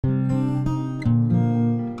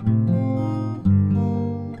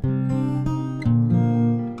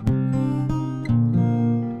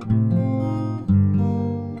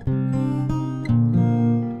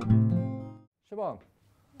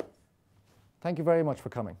Thank you very much for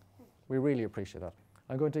coming. We really appreciate that.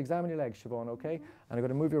 I'm going to examine your legs, Siobhan, okay? And I'm going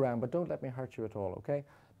to move you around, but don't let me hurt you at all, okay?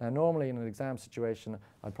 Now, normally in an exam situation,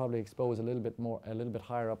 I'd probably expose a little bit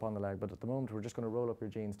higher up on the leg, but at the moment, we're just going to roll up your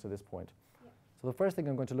jeans to this point. Yeah. So the first thing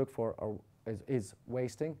I'm going to look for is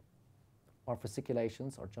wasting, or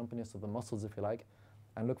fasciculations, or jumpiness of the muscles, if you like,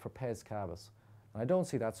 and look for pes cavus. And I don't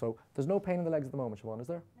see that, so there's no pain in the legs at the moment, Siobhan, is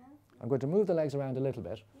there? No. I'm going to move the legs around a little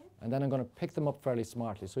bit, and then I'm going to pick them up fairly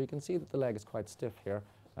smartly. So you can see that the leg is quite stiff here.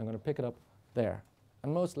 I'm going to pick it up there.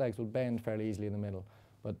 And most legs will bend fairly easily in the middle,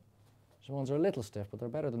 but Siobhan's are a little stiff, but they're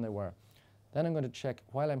better than they were. Then I'm going to check,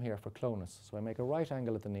 while I'm here, for clonus. So I make a right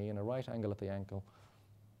angle at the knee and a right angle at the ankle,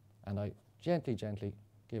 and I gently, gently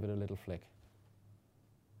give it a little flick.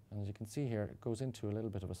 And as you can see here, it goes into a little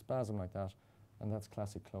bit of a spasm like that, and that's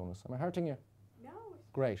classic clonus. Am I hurting you? No.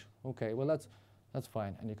 Great. Okay, well that's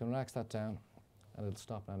fine, and you can relax that down, and it'll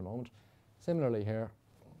stop in a moment. Similarly here,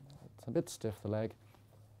 it's a bit stiff, the leg.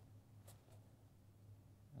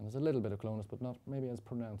 And there's a little bit of clonus, but not maybe as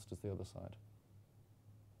pronounced as the other side.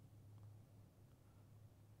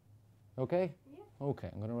 Okay? Yeah. Okay,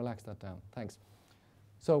 I'm going to relax that down. Thanks.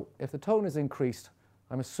 So if the tone is increased,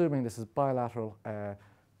 I'm assuming this is bilateral.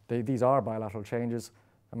 These are bilateral changes.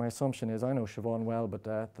 And my assumption is, I know Siobhan well, but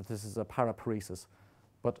that this is a paraparesis.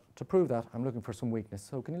 But to prove that, I'm looking for some weakness.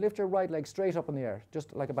 So can you lift your right leg straight up in the air,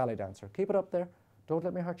 just like a ballet dancer? Keep it up there. Don't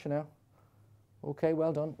let me hurt you now. Okay,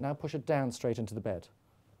 well done. Now push it down straight into the bed.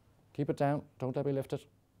 Keep it down. Don't let me lift it.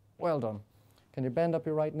 Well done. Can you bend up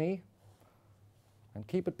your right knee? And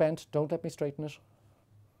keep it bent. Don't let me straighten it.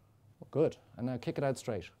 Oh, good. And now kick it out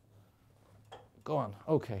straight. Go on.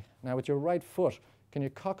 Okay. Now with your right foot, can you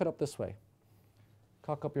cock it up this way?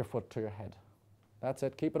 Cock up your foot to your head. That's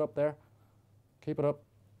it. Keep it up there. Keep it up.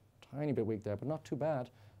 Tiny bit weak there, but not too bad.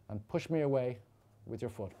 And push me away with your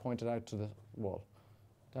foot. Point it out to the wall.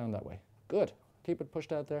 Down that way. Good. Keep it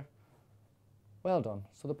pushed out there. Well done.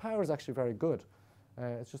 So the power is actually very good.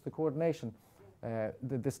 It's just the coordination.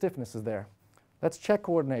 The stiffness is there. Let's check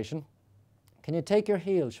coordination. Can you take your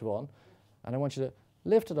heel, Siobhan, and I want you to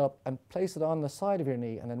lift it up and place it on the side of your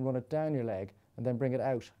knee and then run it down your leg and then bring it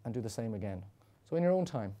out and do the same again. So in your own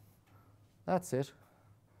time. That's it.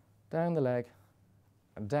 Down the leg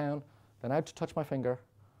and down, then out to touch my finger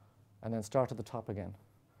and then start at the top again.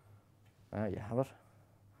 There you have it.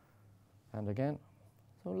 And again.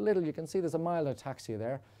 So little, you can see there's a mild ataxia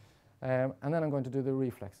there. And then I'm going to do the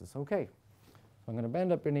reflexes. Okay. So I'm going to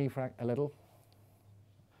bend up your knee a little.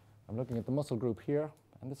 I'm looking at the muscle group here,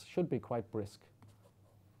 and this should be quite brisk.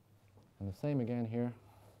 And the same again here.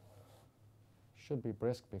 Should be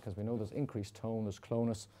brisk because we know there's increased tone, there's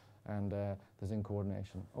clonus, and there's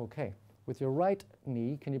incoordination. Okay. With your right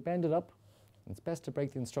knee, can you bend it up? It's best to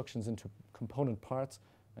break the instructions into component parts.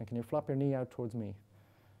 And can you flop your knee out towards me?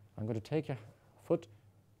 I'm going to take your foot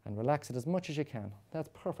and relax it as much as you can. That's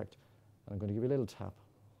perfect. And I'm going to give you a little tap.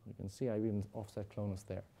 You can see I even offset clonus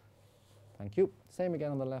there. Thank you. Same again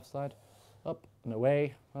on the left side. Up and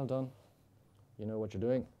away. Well done. You know what you're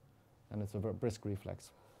doing. And it's a very brisk reflex.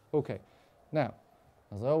 Okay. Now,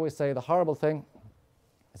 as I always say, the horrible thing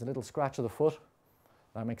is a little scratch of the foot.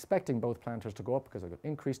 I'm expecting both plantars to go up because I've got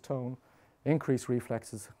increased tone, increased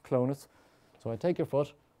reflexes, clonus. So I take your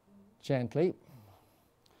foot gently.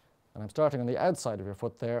 And I'm starting on the outside of your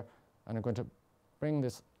foot there, and I'm going to bring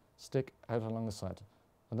this stick out along the side.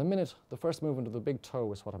 And the first movement of the big toe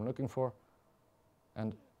is what I'm looking for,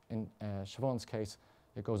 and in Siobhan's case,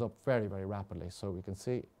 it goes up very, very rapidly. So we can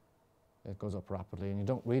see it goes up rapidly, and you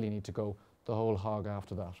don't really need to go the whole hog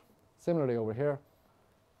after that. Similarly over here.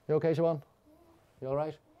 You okay, Siobhan? You all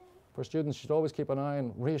right? For students, you should always keep an eye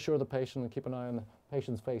and reassure the patient and keep an eye on the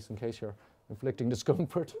patient's face in case you're inflicting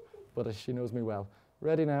discomfort, but she knows me well.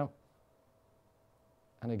 Ready now?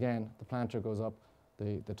 And again, the plantar goes up,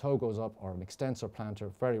 the toe goes up, or an extensor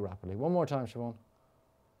plantar very rapidly. One more time, Siobhan.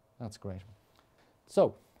 That's great.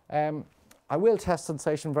 So, I will test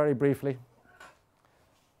sensation very briefly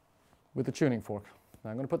with the tuning fork.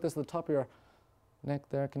 Now I'm going to put this at the top of your neck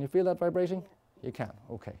there. Can you feel that vibrating? Yeah. You can,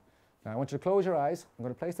 okay. Now I want you to close your eyes. I'm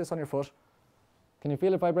going to place this on your foot. Can you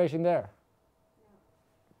feel it vibrating there?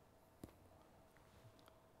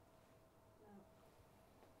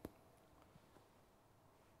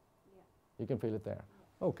 You can feel it there.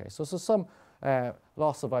 Okay, so some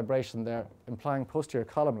loss of vibration there, implying posterior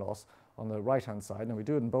column loss on the right-hand side. Now we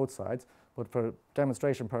do it on both sides, but for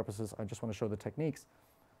demonstration purposes, I just want to show the techniques.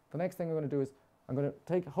 The next thing I'm going to do is I'm going to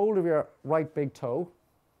take hold of your right big toe,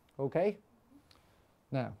 okay?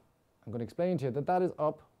 Now, I'm going to explain to you that that is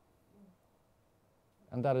up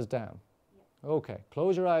and that is down. Okay,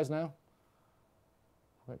 close your eyes now.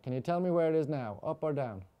 Can you tell me where it is now, up or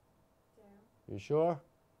down? You sure?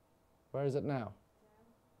 Where is it now?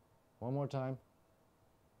 One more time.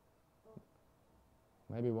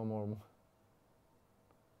 Maybe one more.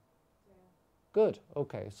 Good,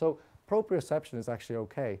 okay. So proprioception is actually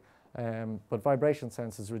okay, but vibration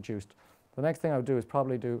sense is reduced. The next thing I would do is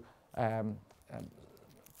probably do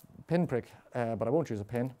pinprick, but I won't use a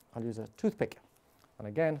pin. I'll use a toothpick. And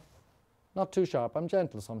again, not too sharp. I'm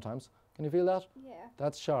gentle sometimes. Can you feel that? Yeah.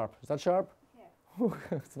 That's sharp. Is that sharp? Yeah.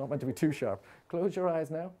 It's not meant to be too sharp. Close your eyes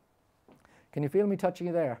now. Can you feel me touching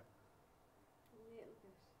you there? A little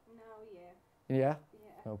bit. No, yeah. Yeah?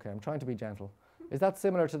 Yeah. Okay, I'm trying to be gentle. Is that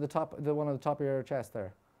similar to the one on the top of your chest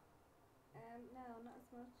there? No, not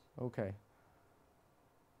as much. Okay.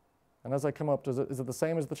 And as I come up, is it the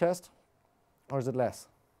same as the chest? Or is it less?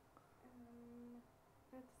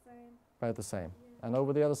 About the same. About the same. Yeah. And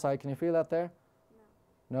over the other side, can you feel that there?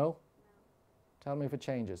 No. No? No. Tell me if it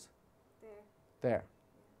changes. There. There.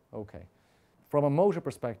 Okay. From a motor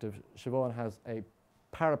perspective, Siobhan has a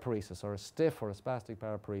paraparesis, or a stiff or a spastic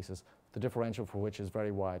paraparesis, the differential for which is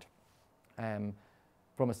very wide.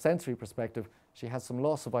 From a sensory perspective, she has some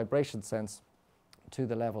loss of vibration sense to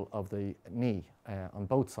the level of the knee on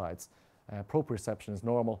both sides. Proprioception is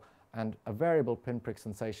normal and a variable pinprick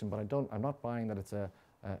sensation, but I'm not buying that it's a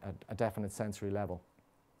definite sensory level.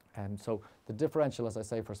 So the differential, as I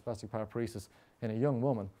say, for spastic paraparesis in a young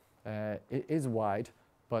woman is wide,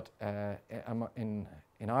 but in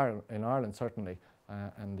Ireland certainly,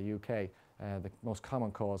 and the UK, the most common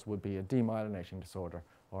cause would be a demyelinating disorder,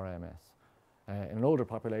 or MS. In an older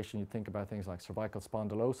population, you'd think about things like cervical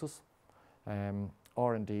spondylosis,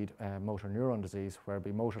 or indeed motor neuron disease, where it'd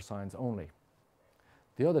be motor signs only.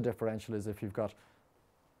 The other differential is if you've got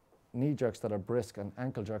knee jerks that are brisk and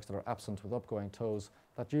ankle jerks that are absent with upgoing toes,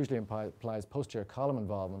 that usually implies posterior column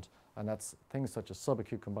involvement, and that's things such as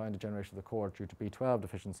subacute combined degeneration of the cord due to B12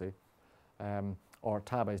 deficiency, or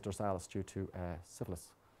tabes dorsalis due to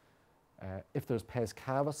syphilis. If there's pes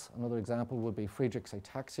cavus, another example would be Friedreich's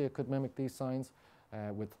ataxia could mimic these signs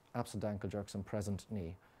with absent ankle jerks and present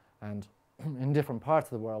knee. And in different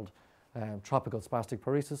parts of the world, tropical spastic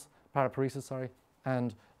paraparesis,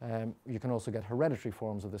 and you can also get hereditary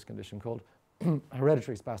forms of this condition called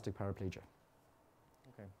hereditary spastic paraplegia.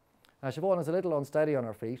 Okay. Now Siobhan is a little unsteady on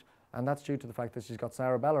her feet, and that's due to the fact that she's got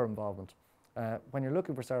cerebellar involvement. When you're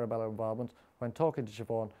looking for cerebellar involvement, when talking to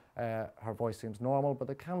Siobhan, her voice seems normal, but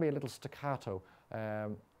there can be a little staccato,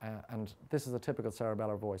 and this is a typical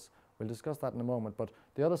cerebellar voice. We'll discuss that in a moment, but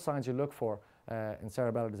the other signs you look for in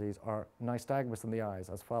cerebellar disease are nystagmus in the eyes,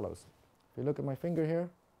 as follows. If you look at my finger here,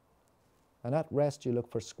 and at rest you look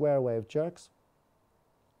for square wave jerks,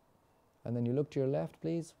 and then you look to your left,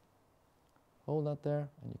 please. Hold that there,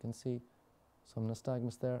 and you can see some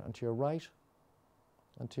nystagmus there, and to your right,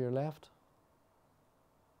 and to your left.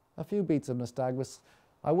 A few beats of nystagmus.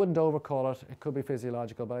 I wouldn't overcall it. It could be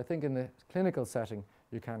physiological, but I think in the clinical setting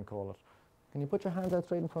you can call it. Can you put your hands out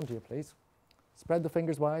straight in front of you, please? Spread the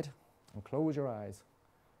fingers wide and close your eyes.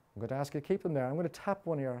 I'm going to ask you to keep them there. I'm going to tap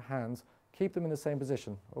one of your hands. Keep them in the same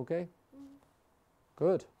position, okay?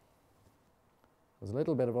 Good. There's a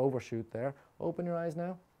little bit of overshoot there. Open your eyes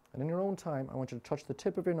now, and in your own time, I want you to touch the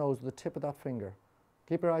tip of your nose with the tip of that finger.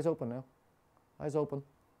 Keep your eyes open now. Eyes open.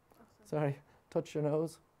 Sorry. Touch your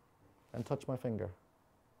nose and touch my finger.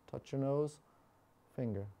 Touch your nose,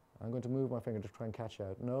 finger. I'm going to move my finger to try and catch you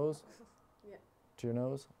out. Nose, Yeah. to your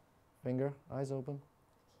nose, finger, eyes open.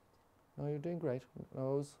 No, you're doing great.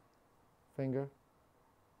 Nose, finger,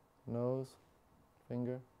 nose,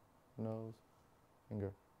 finger, nose,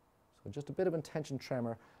 finger. So just a bit of intention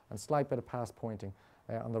tremor and slight bit of past pointing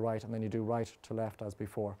on the right, and then you do right to left as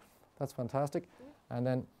before. That's fantastic. Yeah. And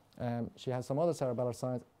then she has some other cerebellar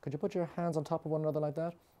signs. Could you put your hands on top of one another like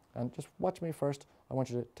that? And just watch me first. I want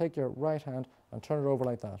you to take your right hand and turn it over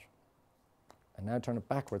like that. And now turn it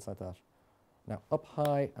backwards like that. Now up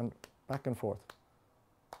high and back and forth.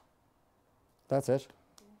 That's it.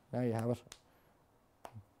 Yeah. Now you have it.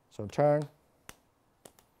 So turn.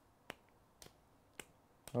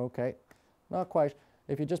 Okay. Not quite.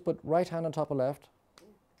 If you just put right hand on top of left,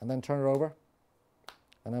 and then turn it over,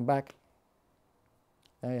 and then back.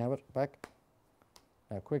 There you have it. Back.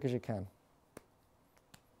 Now quick as you can.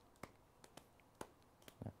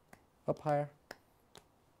 Up higher.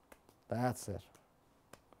 That's it.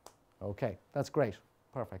 Okay, that's great.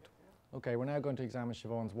 Perfect. Okay, we're now going to examine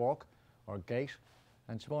Siobhan's walk or gait.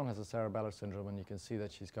 And Siobhan has a cerebellar syndrome, and you can see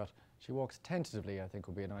that she walks tentatively, I think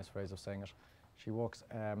would be a nice phrase of saying it. She walks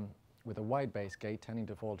with a wide base gait, tending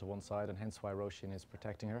to fall to one side, and hence why Roisin is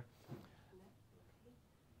protecting her.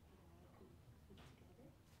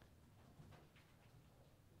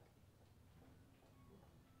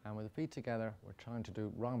 And with the feet together, we're trying to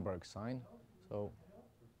do Romberg sign. So,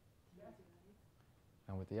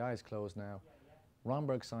 and with the eyes closed now,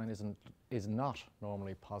 Romberg sign is not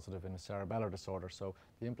normally positive in a cerebellar disorder. So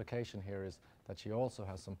the implication here is that she also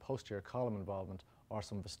has some posterior column involvement or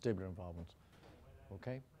some vestibular involvement.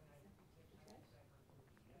 Okay?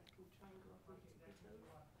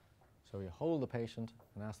 So you hold the patient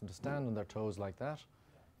and ask them to stand on their toes like that.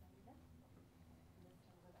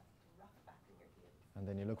 And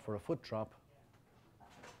then you look for a foot drop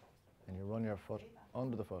and you run your foot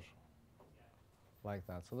under the foot like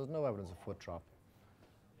that. So there's no evidence of foot drop.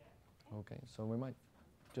 Okay, so we might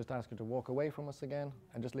just ask her to walk away from us again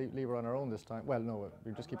and just leave her on her own this time. Well, no,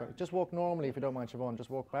 we just keep her. Just walk normally if you don't mind, Siobhan. Just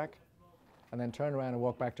walk back and then turn around and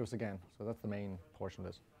walk back to us again. So that's the main portion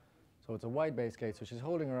of this. So it's a wide base gait. So she's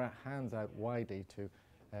holding her hands out widely to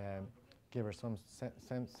give her some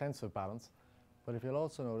sense of balance. But if you'll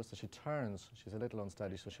also notice that she turns, she's a little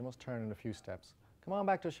unsteady, so she must turn in a few steps. Come on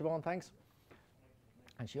back to us, Siobhan, thanks.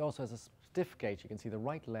 And she also has a stiff gait. You can see the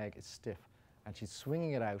right leg is stiff, and she's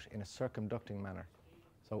swinging it out in a circumducting manner.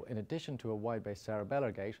 So in addition to a wide base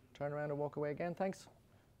cerebellar gait, turn around and walk away again, thanks.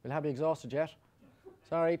 We'll have you exhausted yet.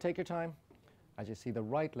 Sorry, take your time. As you see, the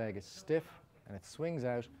right leg is stiff, and it swings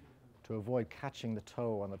out to avoid catching the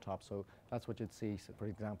toe on the top. So that's what you'd see, for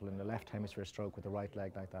example, in the left hemisphere stroke with the right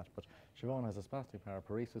leg like that. But Siobhan has a spastic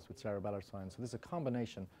paraparesis with cerebellar signs. So this is a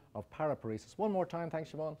combination of paraparesis. One more time,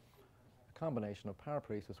 thanks, Siobhan. A combination of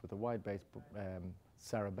paraparesis with a wide base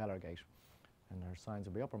cerebellar gait. And her signs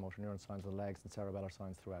will be upper motor neuron signs of the legs and cerebellar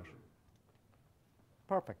signs throughout.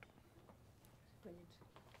 Perfect.